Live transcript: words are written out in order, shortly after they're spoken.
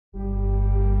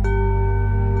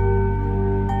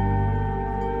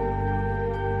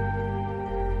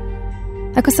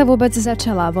Ako sa vôbec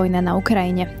začala vojna na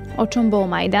Ukrajine? O čom bol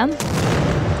Majdan?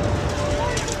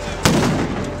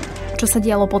 Čo sa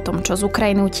dialo potom, čo z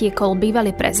Ukrajiny utiekol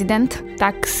bývalý prezident?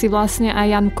 Tak si vlastne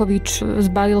aj Janukovyč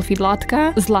zbalil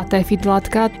fidlátka, zlaté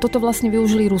fidlátka. Toto vlastne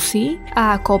využili Rusi.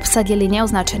 A ako obsadili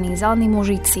neoznačení zelení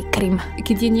mužíci Krym.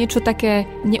 Keď je niečo také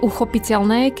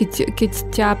neuchopiteľné, keď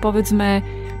ťa povedzme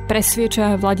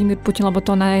presvieča Vladimír Putin, lebo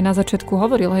to aj na začiatku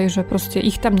hovoril, hej, že proste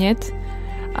ich tam niet.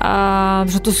 A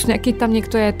že to sú nejaký, tam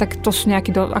niekto je, tak to sú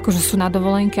nejakí, akože sú na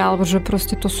dovolenke, alebo že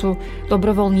proste to sú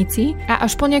dobrovoľníci. A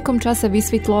až po nejakom čase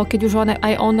vysvetlo, keď už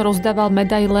aj on rozdával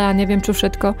medaile a neviem čo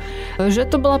všetko, že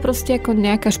to bola proste ako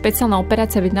nejaká špeciálna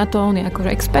operácia, veď na to on je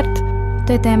akože expert.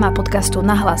 To je téma podcastu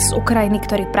Nahlas z Ukrajiny,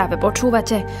 ktorý práve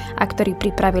počúvate a ktorý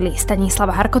pripravili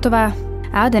Stanislava Harkotová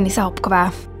a Denisa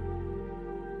Hopková.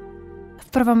 V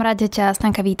prvom rade ťa,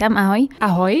 Stanka, vítam, ahoj.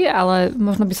 Ahoj, ale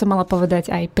možno by som mala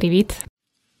povedať aj privít.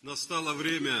 Настало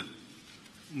время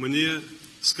мне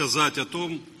сказать о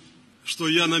том, что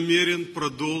я намерен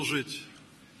продолжить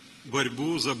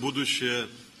борьбу за будущее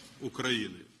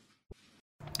Украины.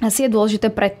 Asi je dôležité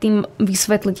predtým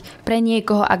vysvetliť pre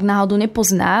niekoho, ak náhodou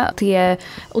nepozná tie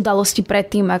udalosti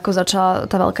predtým, ako začala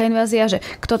tá veľká invázia, že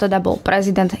kto teda bol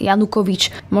prezident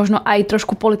Janukovyč, možno aj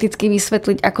trošku politicky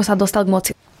vysvetliť, ako sa dostal k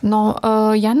moci. No,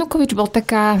 Janukovyč bol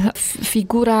taká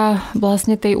figura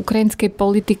vlastne tej ukrajinskej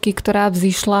politiky, ktorá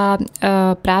vzýšla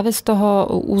práve z toho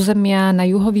územia na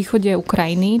juhovýchode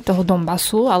Ukrajiny, toho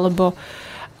Donbasu, alebo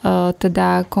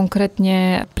teda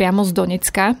konkrétne priamo z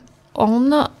Donecka. On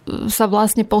sa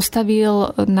vlastne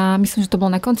postavil myslím, že to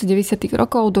bolo na konci 90.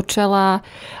 rokov do čela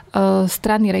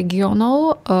strany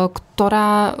regiónov,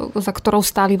 za ktorou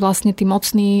stáli vlastne tí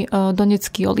mocní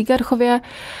doneckí oligarchovia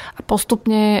a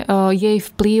postupne jej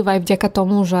vplyv aj vďaka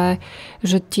tomu,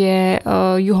 že tie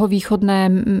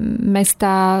juhovýchodné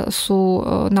mestá sú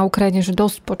na Ukrajine že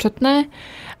dosť početné,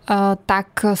 tak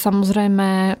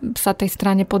samozrejme sa tej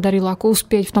strane podarilo ako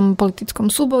uspieť v tom politickom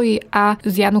súboji a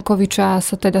z Janukovyča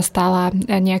sa teda stala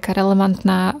nejaká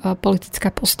relevantná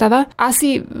politická postava.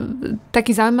 Asi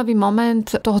taký zaujímavý moment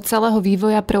toho celého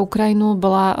vývoja pre Ukrajinu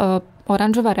bola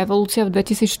oranžová revolúcia v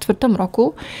 2004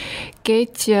 roku,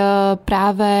 keď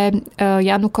práve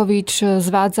Janukovyč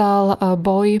zvádzal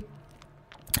boj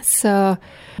s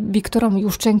Viktorom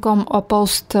Juščenkom o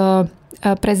post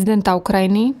prezidenta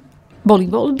Ukrajiny. Boli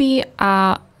voľby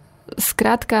a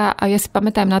skrátka, a ja si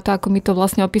pamätám na to, ako mi to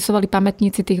vlastne opisovali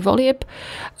pamätníci tých volieb,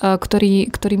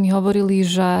 ktorí mi hovorili,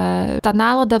 že tá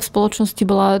nálada v spoločnosti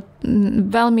bola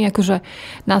veľmi akože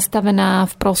nastavená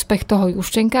v prospech toho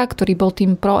Juščenka, ktorý bol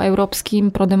tým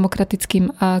proeurópskym,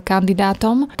 prodemokratickým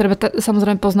kandidátom. Treba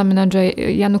samozrejme poznamenať, že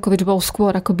Janukovyč bol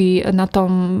skôr akoby na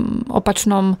tom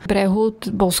opačnom brehu,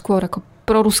 bol skôr ako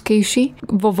proruskejší.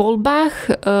 Vo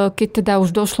voľbách, keď teda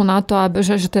už došlo na to,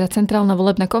 že teda Centrálna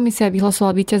volebná komisia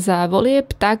vyhlasovala víťaza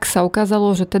volieb, tak sa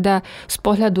ukázalo, že teda z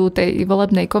pohľadu tej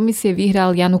volebnej komisie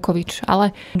vyhral Janukovyč.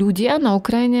 Ale ľudia na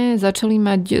Ukrajine začali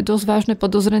mať dosť vážne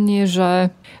podozrenie,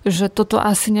 že toto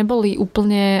asi neboli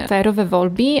úplne férové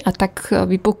voľby a tak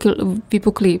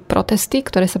vypukli protesty,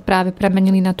 ktoré sa práve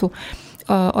premenili na tú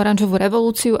oranžovú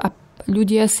revolúciu a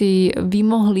ľudia si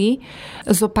vymohli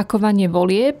zopakovanie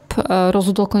volieb.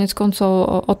 Rozhodol koniec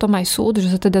koncov o tom aj súd,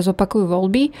 že sa teda zopakujú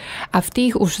voľby a v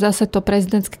tých už zase to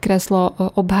prezidentské kreslo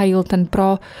obhajil ten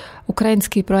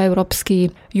ukrajinský,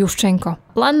 proeurópsky Juščenko.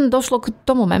 Len došlo k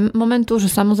tomu momentu,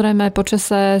 že samozrejme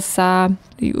počase sa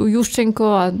Juščenko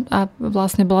a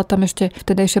vlastne bola tam ešte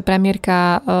vtedajšia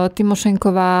premiérka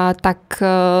Tymošenková, tak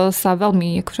sa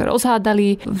veľmi akože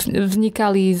rozhádali,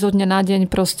 vznikali zo dňa na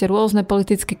deň proste rôzne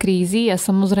politické krízy a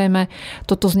samozrejme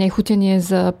toto znechutenie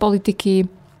z politiky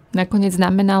nakoniec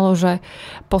znamenalo, že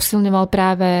posilňoval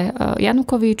práve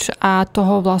Janukovyč a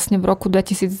toho vlastne v roku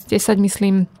 2010,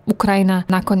 myslím, Ukrajina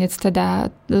nakoniec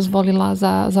teda zvolila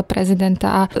za prezidenta.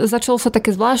 A začalo sa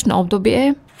také zvláštne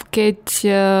obdobie, keď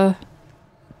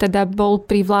teda bol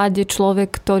pri vláde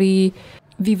človek, ktorý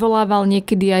vyvolával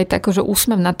niekedy aj tak, že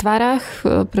úsmev na tvárach,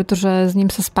 pretože s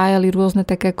ním sa spájali rôzne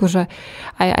také akože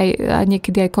aj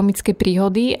niekedy aj komické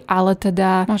príhody, ale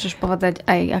teda... Môžeš povedať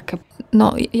aj aké?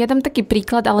 No, ja dám taký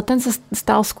príklad, ale ten sa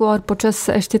stal skôr počas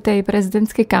ešte tej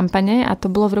prezidentskej kampane a to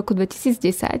bolo v roku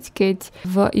 2010, keď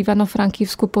v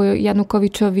Ivano-Frankivsku po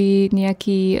Janukovyčovi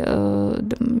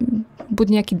buď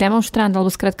nejaký demonštrant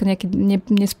alebo skrátka nejaký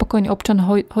nespokojný občan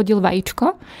hodil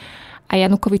vajíčko a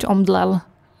Janukovyč omdlel,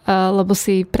 lebo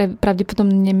si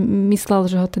pravdepodobne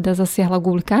myslel, že ho teda zasiahla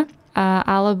guľka.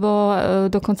 Alebo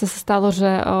dokonca sa stalo,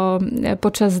 že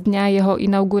počas dňa jeho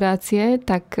inaugurácie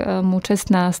tak mu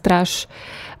čestná stráž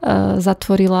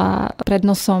zatvorila pred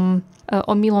nosom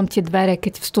omylom tie dvere,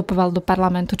 keď vstupoval do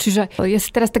parlamentu. Čiže ja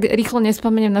si teraz tak rýchlo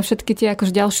nespomeniem na všetky tie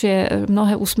akože ďalšie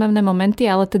mnohé úsmevné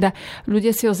momenty, ale teda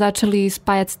ľudia si ho začali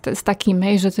spájať s takým,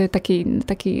 hej, že to je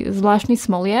taký zvláštny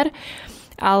smoliar.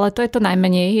 Ale to je to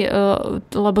najmenej,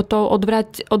 lebo tou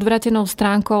odvrátenou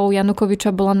stránkou Janukovyča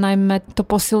bola najmä to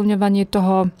posilňovanie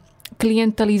toho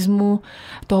klientelizmu,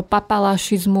 toho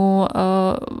papalašizmu,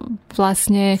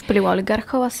 vlastne... Vplyv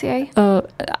oligarchov asi aj?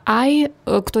 Aj,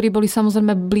 ktorí boli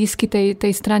samozrejme blízky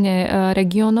tej strane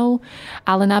regiónov,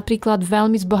 ale napríklad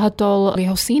veľmi zbohatol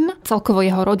jeho syn, celkovo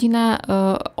jeho rodina.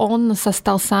 On sa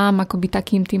stal sám akoby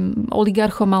takým tým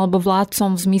oligarchom alebo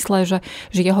vládcom v zmysle, že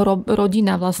jeho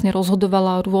rodina vlastne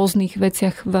rozhodovala o rôznych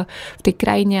veciach v tej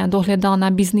krajine a dohľadala na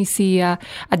biznisy a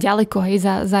ďaleko,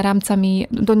 hej, za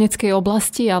rámcami Donetskej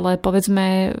oblasti, ale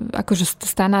povedzme, akože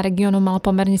strana regiónu mala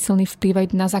pomerne silný vplyv aj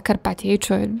na Zakarpatie,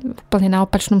 čo je úplne na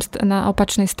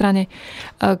opačnej strane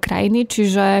krajiny.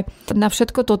 Čiže na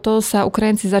všetko toto sa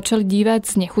Ukrajinci začali dívať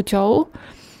s nechuťou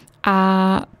a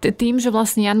tým, že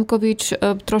vlastne Janukovyč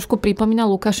trošku pripomínal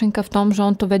Lukašenka v tom, že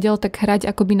on to vedel tak hrať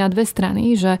akoby na dve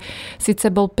strany, že síce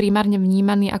bol primárne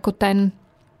vnímaný ako ten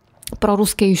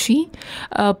proruskejší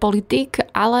politik,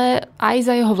 ale aj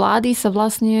za jeho vlády sa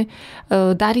vlastne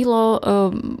darilo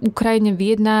Ukrajine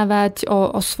vyjednávať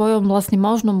o svojom vlastne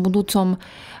možnom budúcom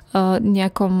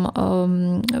nejakom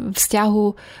vzťahu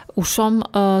ušom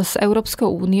s Európskou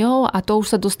úniou a to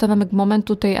už sa dostávame k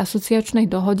momentu tej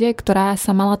asociačnej dohode, ktorá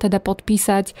sa mala teda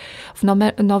podpísať v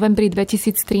novembri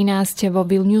 2013 vo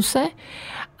Vilniuse,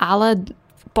 ale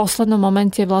v poslednom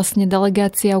momente vlastne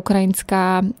delegácia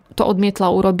ukrajinská to odmietla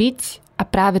urobiť a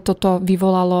práve toto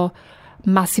vyvolalo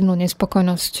masívnu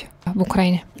nespokojnosť v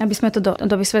Ukrajine. Aby sme to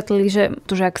dovysvetlili, že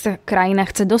ak sa krajina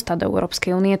chce dostať do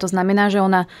Európskej únie, to znamená, že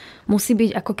ona musí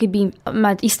byť ako keby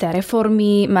mať isté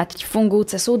reformy, mať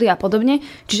fungujúce súdy a podobne.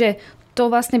 Čiže to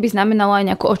vlastne by znamenalo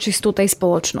aj nejakú očistu tej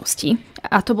spoločnosti.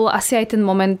 A to bol asi aj ten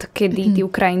moment, kedy tí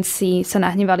Ukrajinci sa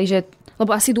nahnevali, že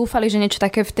lebo asi dúfali, že niečo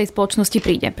také v tej spoločnosti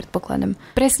príde, predpokladám.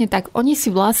 Presne tak. Oni si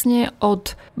vlastne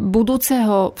od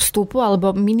budúceho vstupu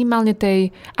alebo minimálne tej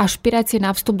ašpirácie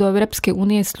na vstup do Európskej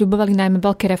únie sľubovali najmä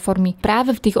veľké reformy.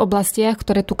 Práve v tých oblastiach,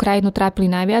 ktoré tú krajinu trápili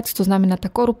najviac, to znamená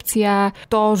tá korupcia,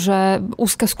 to, že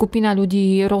úzka skupina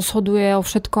ľudí rozhoduje o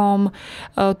všetkom,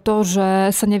 to,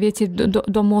 že sa neviete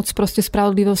domôcť proste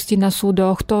spravodlivosti na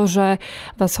súdoch, to, že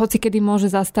vás hocikedy môže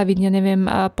zastaviť,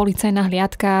 policajná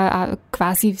hliadka a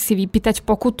kvázi si vypýtať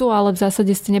pokutu, ale v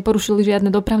zásade ste neporušili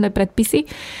žiadne dopravné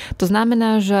predpisy. To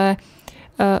znamená, že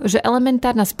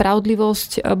elementárna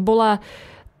spravodlivosť bola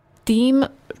tým,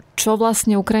 čo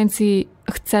vlastne Ukrajinci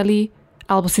chceli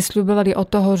alebo si sľubovali od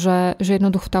toho, že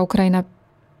jednoducho tá Ukrajina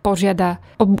požiada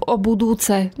o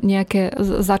budúce nejaké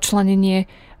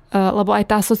začlenenie, lebo aj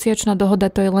tá asociačná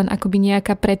dohoda to je len akoby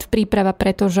nejaká predpríprava,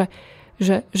 pretože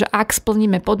že ak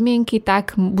splníme podmienky,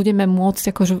 tak budeme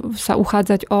môcť akože sa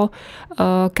uchádzať o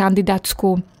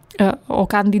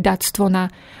kandidátstvo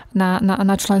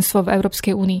na členstvo v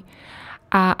Európskej únii.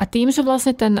 A tým, že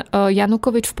vlastne ten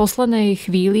Janukovyč v poslednej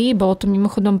chvíli, bolo to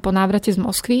mimochodom po návrate z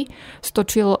Moskvy,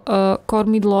 stočil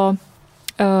kormidlo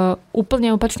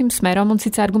úplne opačným smerom. On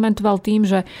síce argumentoval tým,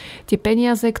 že tie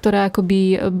peniaze, ktoré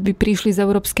akoby by prišli z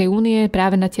Európskej únie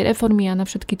práve na tie reformy a na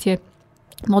všetky tie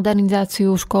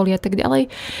modernizáciu školy a tak ďalej,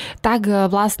 tak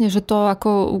vlastne, že to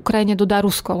ako Ukrajine dodá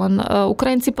Rusko. Len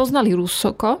Ukrajinci poznali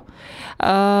Rusko.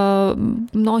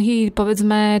 Mnohí,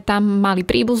 povedzme, tam mali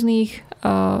príbuzných,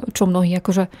 čo mnohí,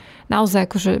 akože naozaj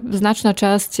akože značná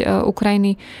časť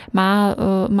Ukrajiny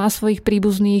má svojich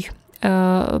príbuzných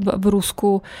v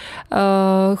Rusku.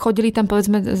 Chodili tam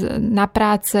povedzme na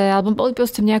práce alebo boli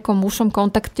proste v nejakom úšom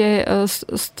kontakte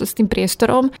s tým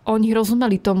priestorom. Oni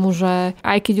rozumeli tomu, že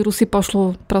aj keď Rusi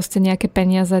pošlú proste nejaké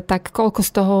peniaze, tak koľko z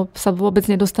toho sa vôbec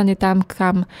nedostane tam,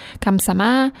 kam sa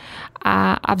má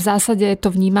a v zásade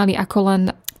to vnímali ako len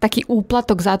taký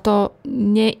úplatok za to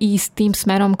neísť tým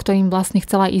smerom, ktorým vlastne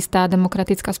chcela ísť tá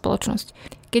demokratická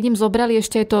spoločnosť. Keď im zobrali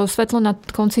ešte to svetlo na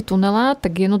konci tunela,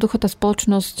 tak jednoducho tá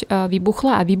spoločnosť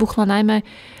vybuchla a vybuchla najmä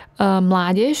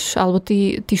mládež alebo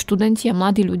tí študenti a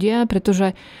mladí ľudia,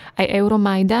 pretože aj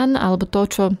Majdan alebo to,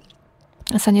 čo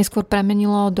sa neskôr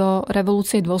premenilo do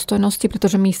revolúcie dôstojnosti,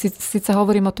 pretože my síce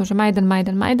hovoríme o tom, že Majdan,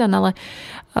 ale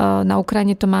na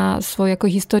Ukrajine to má svoj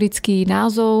ako historický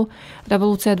názov,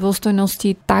 revolúcia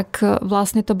dôstojnosti, tak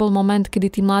vlastne to bol moment, kedy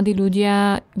tí mladí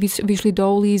ľudia vyšli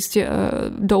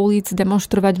do ulic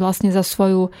demonštrovať vlastne za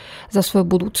svoju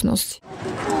budúcnosť.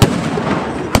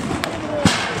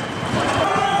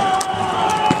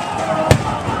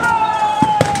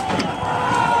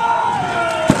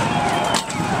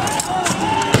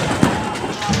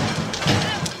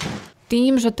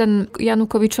 tým, že ten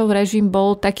Janukovyčov režim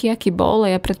bol taký, aký bol,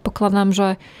 a ja predpokladám,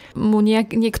 že mu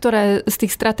niektoré z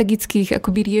tých strategických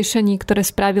akoby riešení, ktoré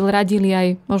spravil, radili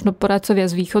aj možno poradcovia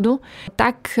z východu,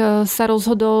 tak sa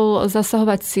rozhodol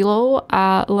zasahovať silou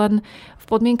a len v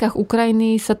podmienkach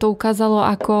Ukrajiny sa to ukázalo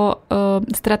ako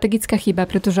strategická chyba,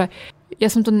 pretože ja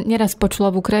som to neraz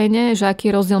počula v Ukrajine, že aký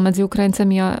je rozdiel medzi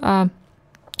Ukrajincami a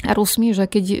Rusmi,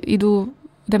 že keď idú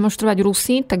demonštrovať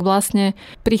Rusi, tak vlastne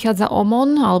prichádza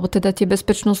OMON, alebo teda tie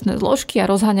bezpečnostné zložky a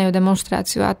rozháňajú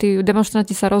demonštráciu a tí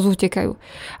demonštranti sa rozútekajú.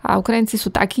 A Ukrajinci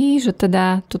sú takí, že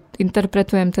teda, tu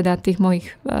interpretujem teda tých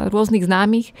mojich rôznych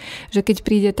známych, že keď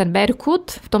príde ten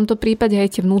Berkut, v tomto prípade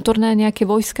aj tie vnútorné nejaké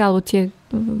vojska, alebo tie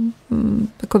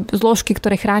ako zložky,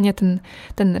 ktoré chránia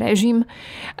ten režim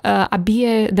a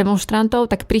bije demonštrantov,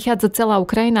 tak prichádza celá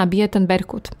Ukrajina a bije ten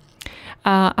Berkut.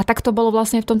 A tak to bolo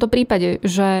vlastne v tomto prípade,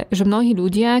 že mnohí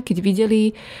ľudia, keď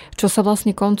videli, čo sa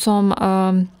vlastne koncom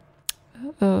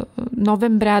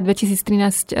novembra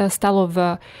 2013 stalo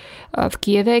v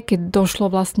Kyjeve, keď došlo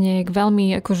vlastne k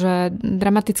veľmi akože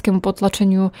dramatickému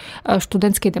potlačeniu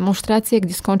študentskej demonštrácie,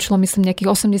 kde skončilo, myslím, nejakých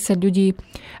 80 ľudí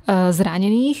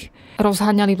zranených.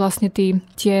 Rozháňali vlastne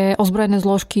tie ozbrojené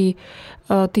zložky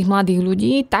tých mladých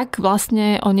ľudí, tak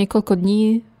vlastne o niekoľko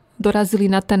dní dorazili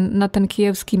na ten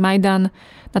kyjevský Majdan,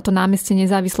 na to námestie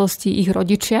nezávislosti ich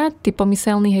rodičia, tí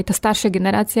pomyselní, tá staršia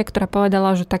generácia, ktorá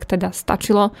povedala, že tak teda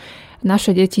stačilo,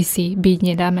 naše deti si byť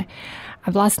nedáme. A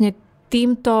vlastne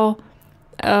týmto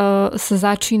sa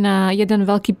začína jeden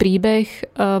veľký príbeh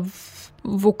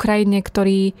v Ukrajine,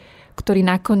 ktorý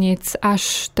nakoniec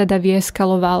až teda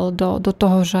vyeskaloval do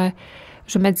toho,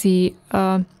 že medzi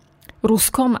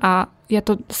Ruskom a ja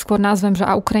to skôr nazvem, že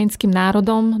a ukrajinským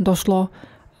národom došlo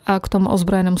k tomu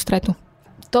ozbrojenému stretu.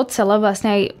 To celé vlastne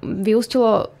aj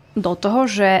vyústilo do toho,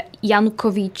 že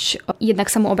Janukovyč,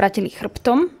 jednak sa mu obratili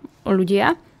chrbtom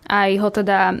ľudia a ho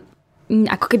teda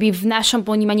ako keby v našom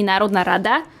ponímaní Národná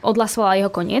rada odhlasovala jeho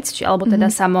koniec, alebo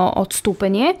teda samo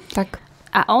odstúpenie. Tak.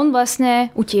 A on vlastne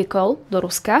utiekol do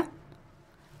Ruska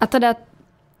a teda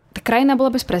tá krajina bola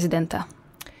bez prezidenta.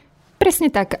 Presne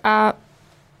tak. A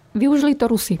využili to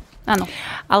Rusi. Áno.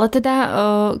 Ale teda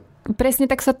presne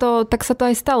tak sa to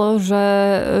aj stalo,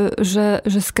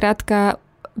 že skrátka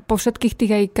po všetkých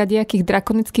tých aj kadejakých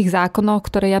drakonických zákonoch,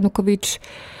 ktoré Janukovyč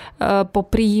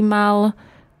poprijímal,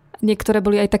 niektoré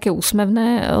boli aj také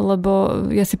úsmevné, lebo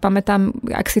ja si pamätám,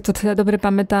 ak si to teda dobre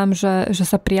pamätám, že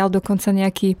sa prijal dokonca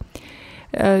nejaký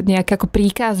ako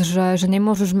príkaz, že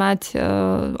nemôžeš mať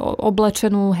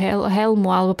oblečenú helmu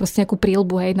alebo proste nejakú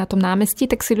príľbu, hej, na tom námestí,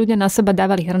 tak si ľudia na seba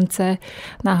dávali hrnce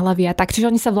na hlavy a tak.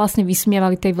 Čiže oni sa vlastne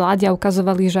vysmievali tej vláde a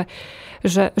ukazovali, že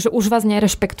už vás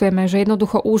nerešpektujeme, že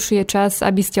jednoducho už je čas,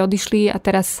 aby ste odišli a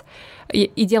teraz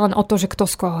ide len o to, že kto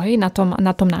z koho, hej, na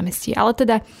tom námestí. Ale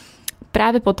teda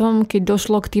práve potom, keď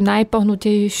došlo k tým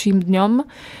najpohnutejším dňom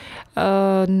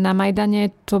na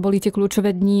Majdane, to boli tie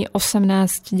kľúčové dni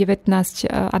 18, 19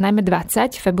 a najmä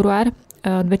 20 február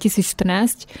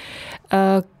 2014,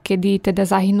 kedy teda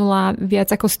zahynula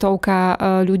viac ako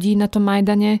 100 ľudí na tom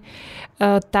Majdane,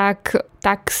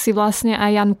 tak si vlastne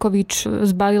aj Janukovyč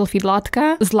zbalil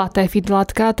fidlátka, zlaté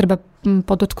fidlátka. Treba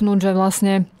podotknúť, že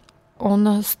vlastne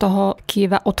on z toho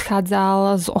Kyjeva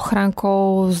odchádzal s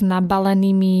ochránkou, s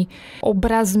nabalenými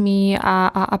obrazmi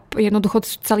a jednoducho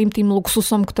celým tým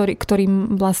luxusom,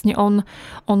 ktorým vlastne on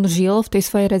žil v tej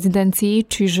svojej rezidencii,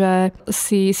 čiže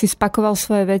si spakoval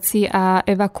svoje veci a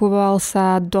evakuoval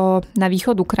sa na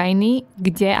východ Ukrajiny,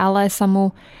 kde ale sa mu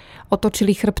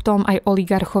otočili chrbtom aj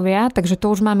oligarchovia, takže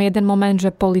to už máme jeden moment, že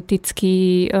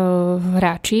politickí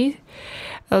hráči,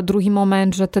 druhý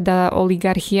moment, že teda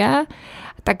oligarchia,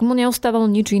 tak mu neostávalo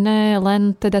nič iné,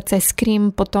 len teda cez Krym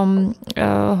potom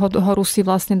ho Rusi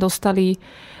vlastne dostali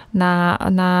na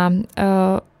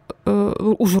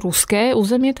už ruské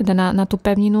územie, teda na tú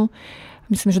pevninu,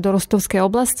 myslím, že do Rostovskej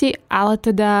oblasti, ale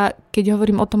teda keď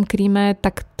hovorím o tom Kryme,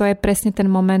 tak to je presne ten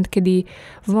moment,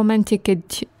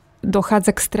 keď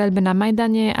dochádza k streľbe na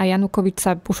Majdane a Janukovyč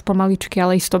sa už pomaličky,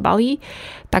 ale isto balí,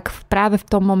 tak práve v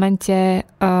tom momente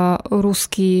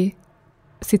ruskí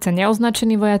síce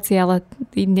neoznačení vojaci, ale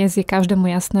dnes je každému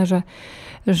jasné,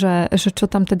 že čo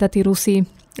tam teda tí Rusi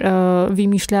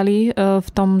vymýšľali v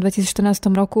tom 2014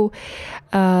 roku.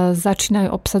 Začínajú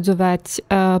obsadzovať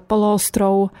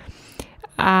poloostrov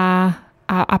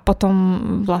a potom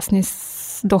vlastne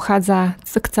dochádza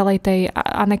k celej tej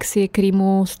anexie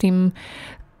Krymu s tým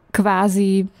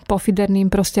kvázi pofiderným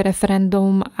proste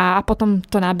referendum a potom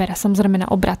to náberá samozrejme na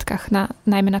obratkách,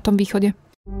 najmä na tom východe.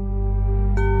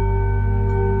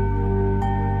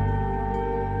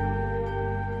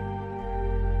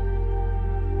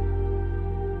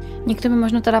 Niekto by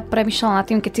možno teda premýšľal nad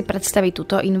tým, keď si predstaví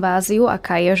túto inváziu,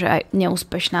 aká je, že aj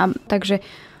neúspešná. Takže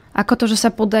ako to, že sa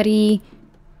podarí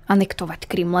anektovať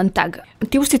Krym len tak?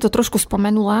 Ty už si to trošku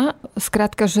spomenula.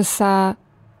 Skrátka, že sa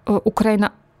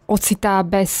Ukrajina ocitá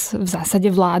bez v zásade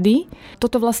vlády.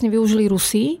 Toto vlastne využili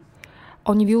Rusi.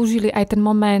 Oni využili aj ten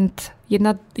moment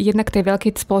jednak tej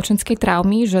veľkej spoločenskej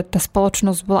traumy, že tá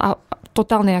spoločnosť bola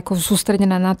totálne ako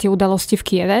sústredená na tie udalosti v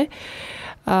Kyjeve.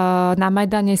 Na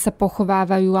Majdane sa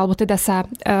pochovávajú, alebo teda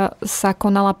sa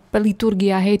konala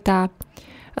liturgia, tá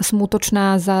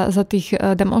smutočná za tých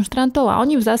demonstrantov, a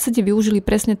oni v zásade využili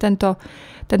presne tento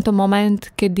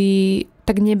moment, kedy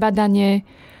tak nebadane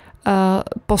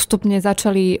postupne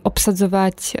začali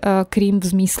obsadzovať Krym v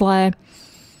zmysle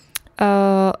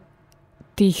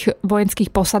tých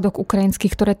vojenských posadok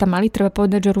ukrajinských, ktoré tam mali. Treba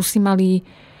povedať, že Rusi mali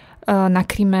na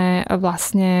Kryme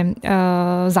vlastne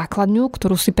základňu,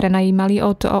 ktorú si prenajímali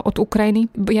od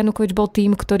Ukrajiny. Janukovyč bol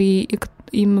tým, ktorý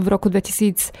im v roku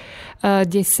 2010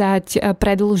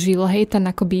 predĺžil ten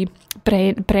akoby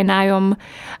prenájom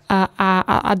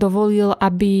a dovolil,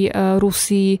 aby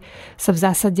Rusi sa v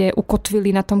zásade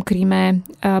ukotvili na tom Kryme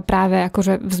práve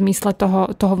akože v zmysle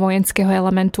toho vojenského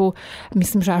elementu.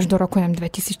 Myslím, že až do roku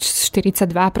 2042,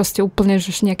 proste úplne,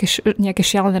 že nejaké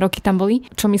šialené roky tam boli,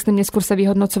 čo myslím neskôr sa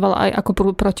vyhodnocovalo aj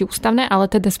ako protiústavné,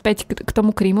 ale teda späť k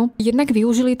tomu Krymu. Jednak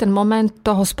využili ten moment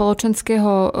toho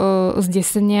spoločenského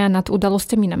zdesenia nad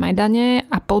udalosťami na Majdane,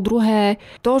 a po druhé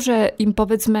to, že im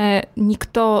povedzme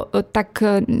nikto tak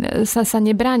sa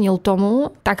nebránil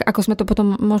tomu, tak ako sme to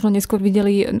potom možno neskôr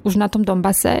videli už na tom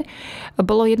Donbase,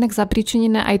 bolo jednak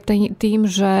zapríčinené aj tým,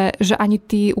 že ani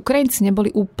tí Ukrajinci neboli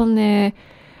úplne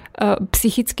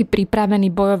psychicky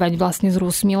pripravení bojovať vlastne s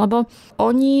Rusmi, lebo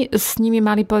oni s nimi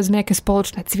mali povedzme nejaké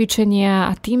spoločné cvičenia,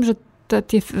 a tým, že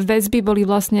tie väzby boli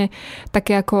vlastne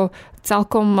také ako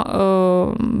celkom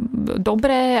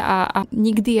dobré a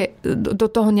nikdy do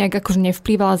toho nejak akože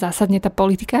nevplývala zásadne tá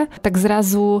politika, tak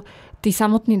zrazu tí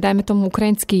samotní, dajme tomu,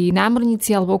 ukrajinskí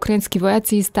námorníci alebo ukrajinskí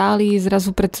vojaci stáli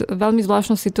zrazu pred veľmi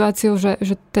zvláštnou situáciou, že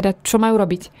teda čo majú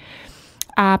robiť.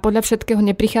 A podľa všetkého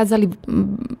neprichádzali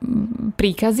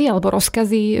príkazy alebo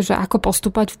rozkazy, že ako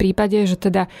postupovať v prípade, že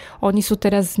teda oni sú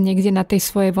teraz niekde na tej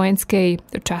svojej vojenskej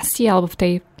časti alebo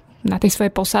na tej svojej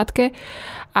posádke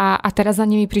a teraz za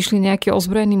nimi prišli nejakí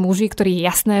ozbrojení muži, ktorí je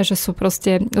jasné, že sú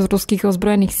proste z ruských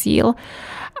ozbrojených síl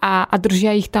a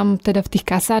držia ich tam teda v tých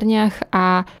kasárniach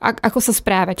a ako sa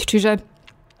správať. Čiže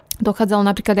dochádzalo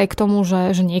napríklad aj k tomu,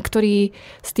 že niektorí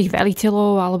z tých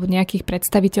veliteľov alebo nejakých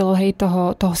predstaviteľov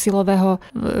toho silového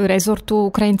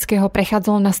rezortu ukrajinského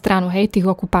prechádzalo na stranu tých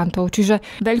okupantov.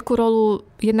 Čiže veľkú rolu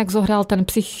jednak zohral ten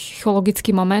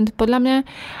psychologický moment podľa mňa,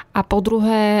 a po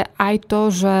druhé aj to,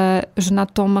 že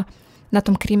na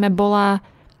tom Kryme bola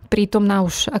prítomná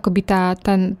už akoby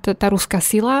tá ruská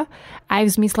sila, aj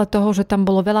v zmysle toho, že tam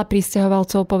bolo veľa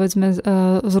prisťahovalcov, povedzme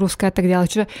z Ruska a tak ďalej.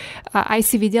 Čiže aj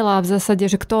si videla v zásade,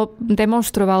 že kto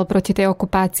demonstroval proti tej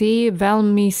okupácii,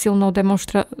 veľmi silnou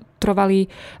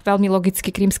demonstrovali veľmi logicky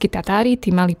krymskí Tatári,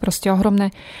 tí mali proste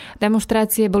ohromné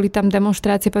demonštrácie, boli tam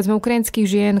demonštrácie povedzme ukrajinských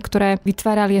žien, ktoré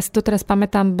vytvárali, ja si to teraz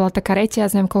pamätám, bola taká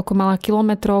reťaz, neviem koľko mala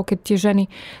kilometrov, keď tie ženy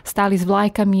stáli s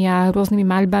vlajkami a rôznymi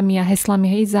maľbami a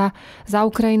heslami za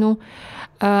Ukrajinu.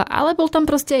 Ale bol tam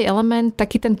proste aj element,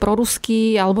 taký ten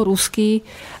proruský alebo ruský,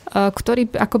 ktorý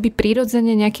akoby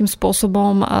prirodzene nejakým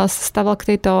spôsobom staval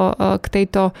k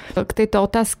tejto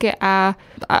otázke a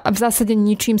v zásade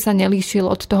ničím sa nelíšil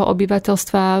od toho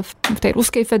obyvateľstva v tej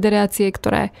Ruskej federácie,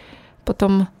 ktoré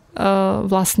potom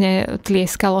vlastne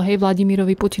tlieskalo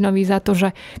Vladimirovi Putinovi za to,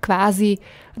 že kvázi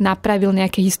napravil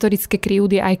nejaké historické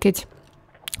krivdy, aj keď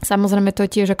samozrejme to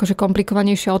je tiež akože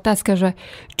komplikovanejšia otázka, že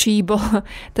či bol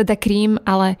teda Krym,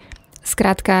 ale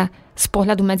skrátka z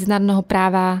pohľadu medzinárodného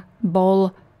práva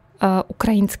bol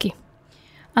ukrajinský.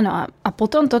 Áno, a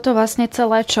potom toto vlastne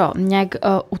celé čo? Nejak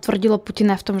utvrdilo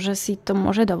Putina v tom, že si to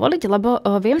môže dovoliť? Lebo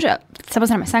viem, že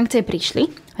samozrejme sankcie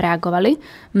prišli, reagovali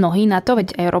mnohí na to,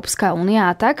 veď Európska únia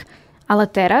a tak, ale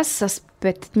teraz sa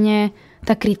spätne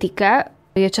tá kritika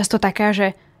je často taká,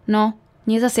 že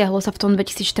nezasiahlo sa v tom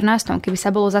 2014. Keby sa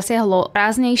bolo zasiahlo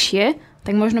ráznejšie,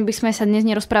 tak možno by sme sa dnes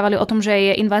nerozprávali o tom, že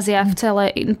je invázia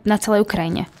na celej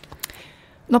Ukrajine.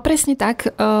 No presne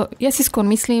tak. Ja si skôr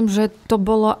myslím, že to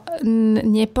bolo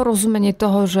neporozumenie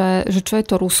toho, že čo je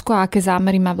to Rusko a aké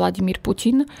zámery má Vladimír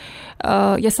Putin.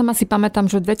 Ja sama si pamätám,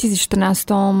 že v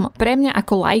 2014. pre mňa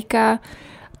ako laika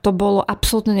to bolo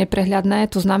absolútne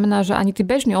neprehľadné. To znamená, že ani tí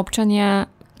bežní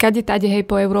občania, kade tade, hej,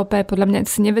 po Európe, podľa mňa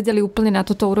si nevedeli úplne na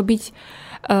toto urobiť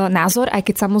názor, aj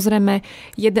keď samozrejme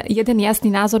jeden jasný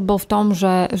názor bol v tom,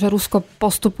 že Rusko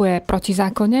postupuje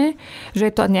protizákonne, že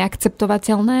je to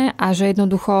neakceptovateľné a že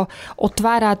jednoducho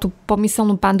otvára tú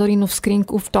pomyselnú pandorínu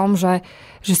skrinku v tom, že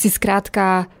si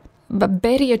skrátka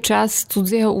berie časť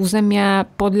cudzieho územia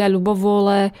podľa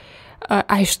ľubovôle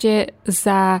a ešte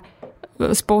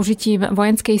s použitím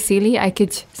vojenskej síly, aj keď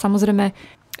samozrejme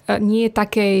nie je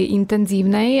takej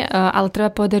intenzívnej, ale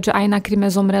treba povedať, že aj na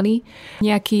Kryme zomreli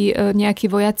nejakí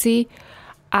vojaci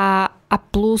a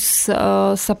plus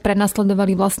sa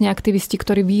prenasledovali vlastne aktivisti,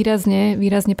 ktorí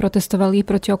výrazne protestovali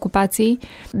proti okupácii.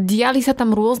 Diali sa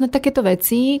tam rôzne takéto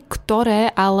veci,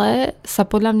 ktoré ale sa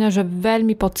podľa mňa že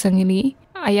veľmi podcenili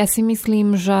a ja si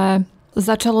myslím, že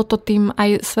začalo to tým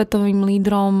aj svetovým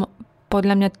lídrom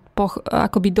podľa mňa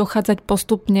akoby dochádzať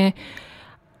postupne,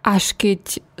 až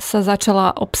keď sa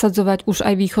začala obsadzovať už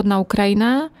aj východná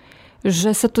Ukrajina,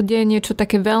 že sa tu deje niečo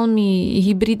také veľmi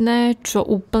hybridné, čo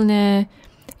úplne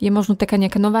je možno taká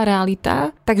nejaká nová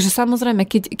realita. Takže samozrejme,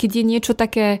 keď je niečo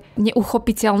také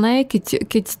neuchopiteľné,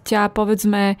 keď ťa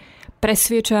povedzme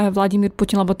presvieča Vladimír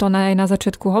Putin, lebo to aj na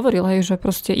začiatku hovoril, hej, že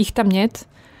proste ich tam niet,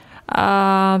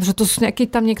 a že to sú keď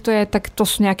tam niekto je, tak to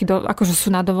sú nejakí akože sú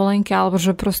na dovolenke, alebo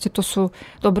že proste to sú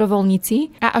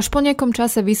dobrovoľníci. A až po nejakom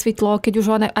čase vysvetlo, keď už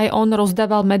aj on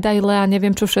rozdával medaile a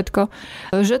neviem čo všetko,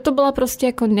 že to bola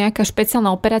proste ako nejaká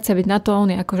špeciálna operácia, veď na to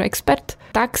on je akože expert.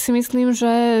 Tak si myslím,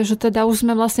 že teda už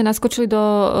sme vlastne naskočili do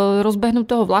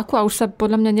rozbehnutého vlaku a už sa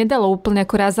podľa mňa nedalo úplne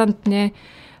ako razantne,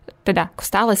 teda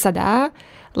stále sa dá,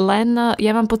 len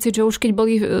ja mám pocit, že už keď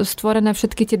boli stvorené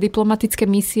všetky tie diplomatické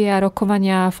misie a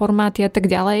rokovania, formáty a tak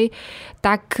ďalej,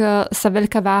 tak sa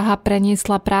veľká váha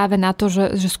preniesla práve na to,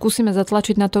 že skúsime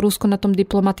zatlačiť na to Rusko na tom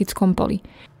diplomatickom poli.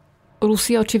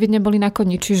 Rusi očividne boli na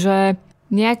koni, čiže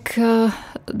nejak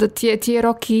tie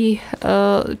roky,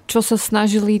 čo sa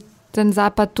snažili ten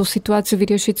Západ tú situáciu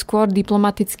vyriešiť skôr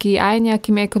diplomaticky aj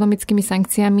nejakými ekonomickými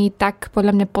sankciami, tak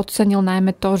podľa mňa podcenil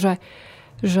najmä to,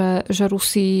 že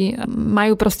Rusi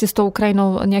majú proste s tou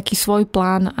Ukrajinou nejaký svoj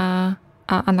plán a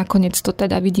nakoniec to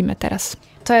teda vidíme teraz.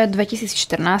 To je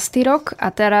 2014 rok a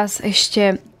teraz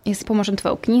ešte, ja si pomôžem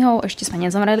tvojou knihou, ešte sme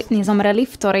nezomreli,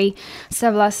 v ktorej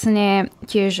sa vlastne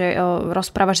tiež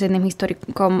rozprávaš s jedným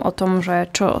historikom o tom, že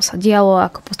čo sa dialo,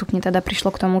 ako postupne teda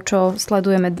prišlo k tomu, čo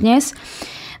sledujeme dnes.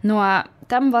 No a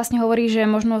tam vlastne hovorí, že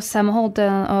možno sa mohol ten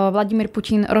Vladimír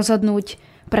Putin rozhodnúť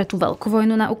pre tú veľkú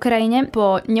vojnu na Ukrajine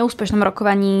po neúspešnom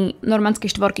rokovaní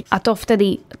normandskej štvorky. A to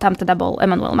vtedy, tam teda bol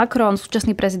Emmanuel Macron,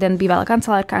 súčasný prezident, bývalá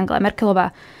kancelárka Angela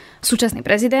Merkelová, súčasný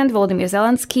prezident Volodymyr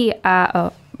Zelenský a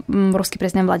ruský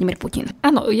prezident Vladimír Putin.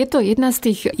 Áno, je to jeden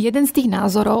z tých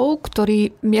názorov,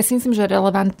 ktorý ja si myslím, že je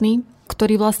relevantný,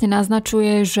 ktorý vlastne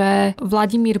naznačuje, že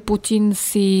Vladimír Putin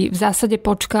si v zásade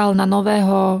počkal na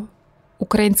nového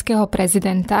ukrajinského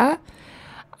prezidenta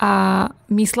a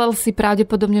myslel si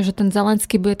pravdepodobne, že ten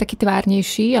Zelenský bude taký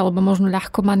tvárnejší, alebo možno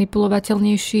ľahko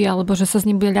manipulovateľnejší, alebo že sa s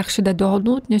ním bude ľahšie dať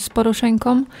dohodnúť, než s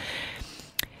Porošenkom.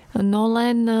 No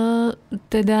len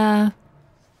teda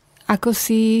ako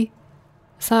si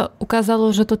sa ukázalo,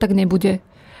 že to tak nebude.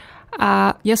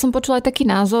 A ja som počula aj taký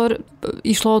názor,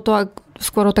 išlo o to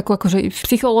skôr o takú akože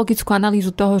psychologickú analýzu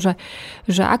toho,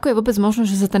 že ako je vôbec možné,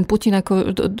 že sa ten Putin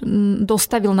ako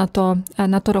dostavil na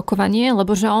to rokovanie,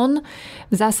 lebo že on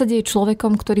v zásade je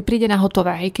človekom, ktorý príde na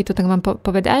hotové, keď to tak mám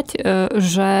povedať,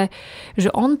 že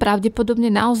on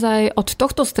pravdepodobne naozaj od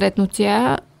tohto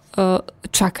stretnutia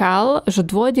čakal, že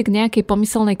dôjde k nejakej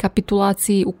pomyselnej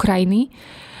kapitulácii Ukrajiny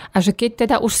a že keď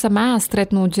teda už sa má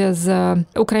stretnúť s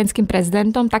ukrajinským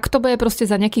prezidentom, tak to bude proste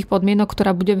za nejakých podmienok,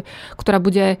 ktorá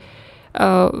bude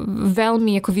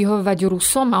veľmi ako vyhovovať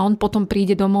Rusom a on potom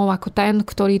príde domov ako ten,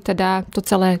 ktorý teda to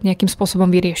celé nejakým spôsobom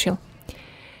vyriešil.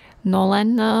 No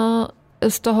len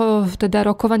z toho teda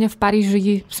rokovania v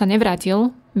Paríži sa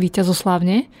nevrátil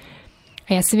víťazoslávne a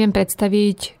ja si viem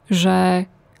predstaviť, že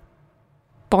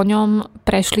po ňom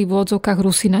prešli v odzvukách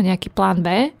Rusi na nejaký plán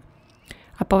B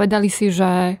a povedali si,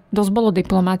 že dosť bolo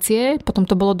diplomácie, potom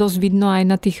to bolo dosť vidno aj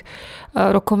na tých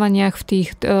rokovaniach v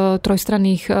tých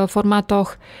trojstranných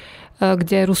formátoch,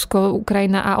 kde Rusko,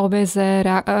 Ukrajina a OBZ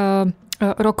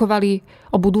rokovali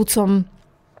o budúcom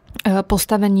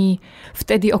postavení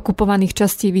vtedy okupovaných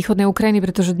častí východnej Ukrajiny,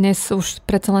 pretože dnes už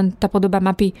predsa len tá podoba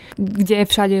mapy, kde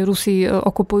všade Rusi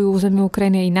okupujú územie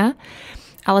Ukrajiny je iná.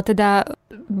 Ale teda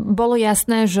bolo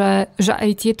jasné, že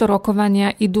aj tieto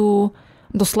rokovania idú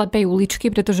do slepej uličky,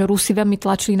 pretože Rusi veľmi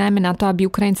tlačili najmä na to, aby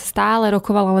Ukrajinci stále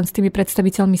rokovala len s tými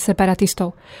predstaviteľmi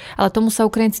separatistov. Ale tomu sa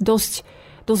Ukrajinci dosť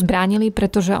bránili,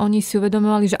 pretože oni si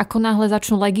uvedomovali, že ako náhle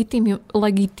začnú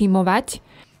legitimovať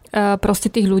proste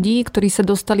tých ľudí, ktorí sa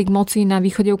dostali k moci na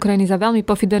východe Ukrajiny za veľmi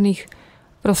pofiderných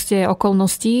proste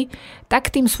okolností, tak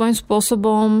tým svojím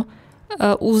spôsobom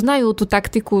uznajú tú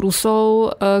taktiku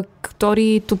Rusov,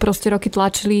 ktorí tu proste roky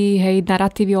tlačili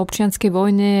naratívy o občianskej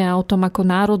vojne a o tom, ako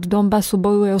národ Donbasu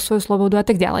bojuje o svoju slobodu a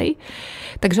tak ďalej.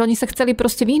 Takže oni sa chceli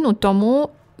proste vyhnúť tomu,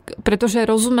 pretože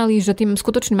rozumeli, že tým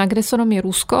skutočným agresorom je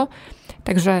Rusko,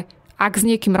 takže ak s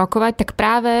niekým rokovať, tak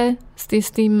práve s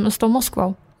tou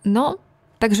Moskvou. No,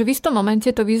 takže v istom momente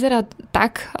to vyzerá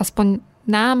tak, aspoň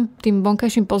nám, tým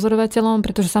vonkajším pozorovateľom,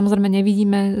 pretože samozrejme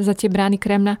nevidíme za tie brány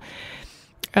Kremľa,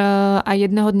 a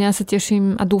jedného dňa sa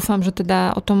teším a dúfam, že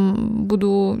teda o tom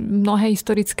budú mnohé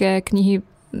historické knihy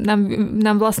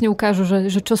nám vlastne ukážu,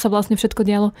 že čo sa vlastne všetko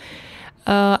dialo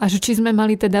a že či sme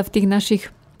mali teda v tých našich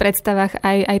predstavách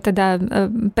aj teda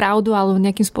pravdu, alebo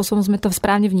nejakým spôsobom sme to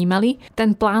správne vnímali.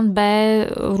 Ten plán B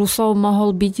Rusov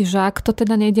mohol byť, že ak to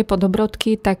teda nejde po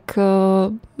dobrodky, tak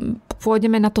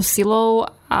pôjdeme na to silou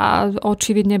a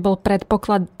očividne bol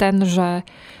predpoklad ten, že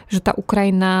tá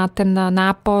Ukrajina ten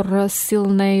nápor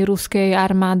silnej ruskej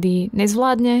armády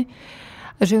nezvládne,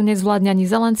 že ju nezvládne ani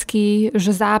Zelenský,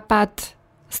 že Západ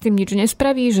s tým nič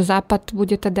nespraví, že Západ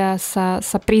bude teda sa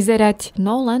prizerať.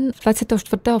 No len 24.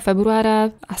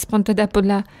 februára, aspoň teda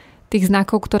podľa tých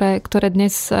znakov, ktoré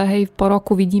dnes po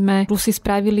roku vidíme, Rusi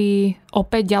spravili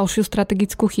opäť ďalšiu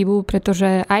strategickú chybu,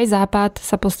 pretože aj Západ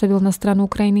sa postavil na stranu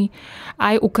Ukrajiny,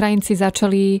 aj Ukrajinci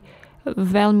začali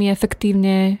veľmi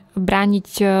efektívne brániť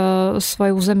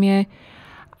svoje územie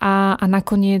a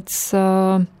nakoniec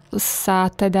sa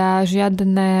teda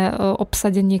žiadne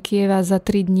obsadenie Kyjeva za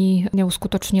 3 dní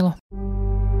neuskutočnilo.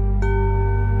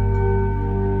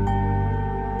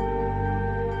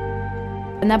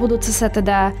 Na budúce sa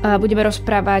teda budeme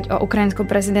rozprávať o ukrajinskom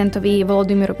prezidentovi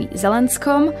Volodymyrovi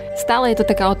Zelenskom. Stále je to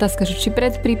taká otázka, že či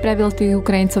pripravil tých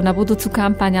Ukrajincov na budúcu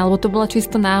kampaň, alebo to bola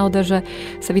čisto náhoda, že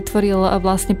sa vytvoril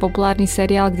vlastne populárny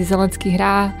seriál, kde Zelenský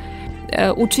hrá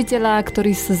učiteľa,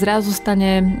 ktorý sa zrazu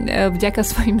stane vďaka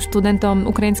svojim študentom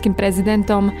ukrajinským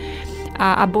prezidentom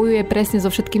a bojuje presne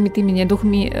so všetkými tými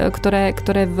neduchmi,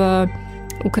 ktoré v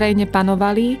Ukrajine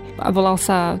panovali a volal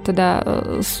sa teda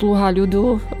Sluha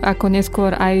ľudu, ako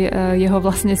neskôr aj jeho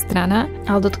vlastne strana.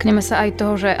 Ale dotkneme sa aj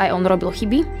toho, že aj on robil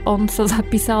chyby. On sa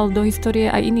zapísal do histórie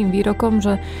aj iným výrokom,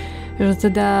 že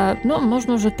teda, no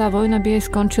možno, že tá vojna by aj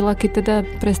skončila, keď teda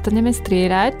prestaneme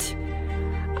strieľať.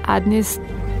 A dnes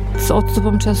s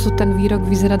odstupom času ten výrok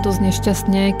vyzerá dosť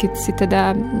nešťastne, keď si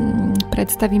teda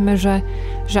predstavíme, že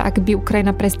ak by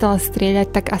Ukrajina prestala strieľať,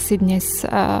 tak asi dnes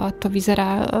to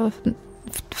vyzerá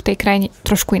v tej krajine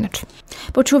trošku inač.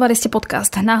 Počúvali ste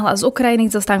podcast Nahlas z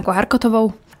Ukrajiny so Stankou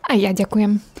Harkotovou. A ja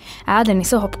ďakujem. A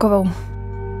Denisou Hopkovou.